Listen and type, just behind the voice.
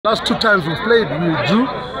Last two times we played, we drew.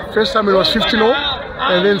 First time it was 15-0,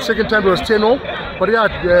 and then second time it was 10-0. But yeah,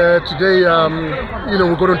 today,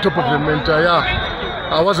 we got on top of them, and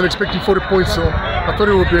I wasn't expecting 40 points, so I thought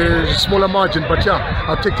it would be a smaller margin. But yeah,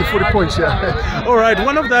 I'll take the 40 points. Yeah. All right.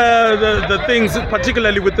 One of the things,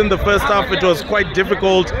 particularly within the first half, it was quite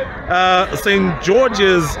difficult. St.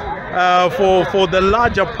 George's, for the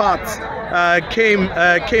larger parts, came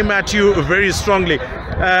at you very strongly.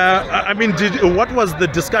 What was the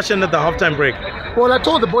discussion at the halftime break? Well, I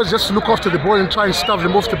told the boys just to look after the ball and try and stuff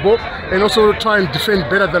them off the ball, and also try and defend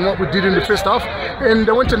better than what we did in the first half. And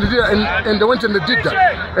they went and they did, and they went and they did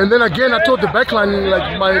that. And then again, I told the backline,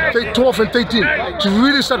 like by 12 and 13, to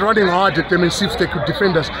really start running hard at them and see if they could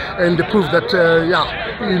defend us. And they proved that,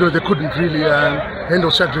 they couldn't really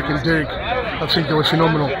handle Shadrach and Derek. I think they were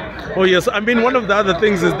phenomenal. Oh yes, one of the other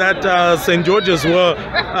things is that St. George's were,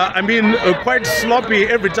 quite sloppy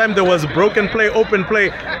every time there was broken play, open play,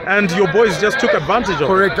 and your boys just took advantage of it.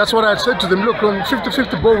 Correct, that's what I had said to them. Look, on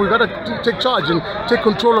 50-50 ball, we got to take charge and take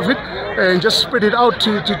control of it and just spread it out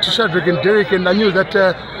to Shadrach and Derek. And I knew that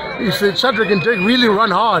if Shadrach and Derek really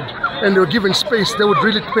run hard and they were given space, they would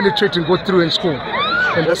really penetrate and go through and score.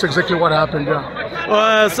 And that's exactly what happened, yeah.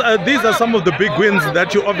 These are some of the big wins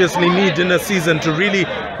that you obviously need in a season to really,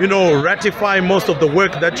 ratify most of the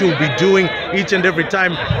work that you'll be doing each and every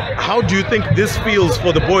time. How do you think this feels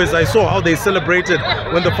for the boys? I saw how they celebrated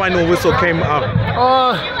when the final whistle came up.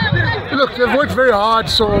 Look, they've worked very hard,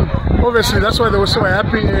 so obviously that's why they were so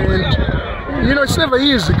happy. And it's never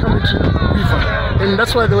easy coming to FIFA, and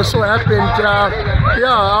that's why they were so happy. And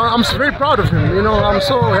I'm very proud of him. I'm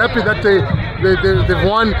so happy that they've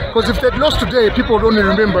won, because if they'd lost today, people would only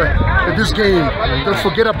remember this game. They'll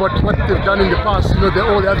forget about what they've done in the past.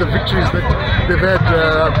 All the other victories that they've had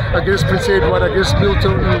against Prince Edward, against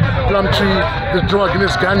Milton, Plumtree, the draw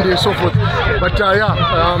against Gandhi, and so forth. But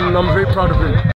I'm very proud of him.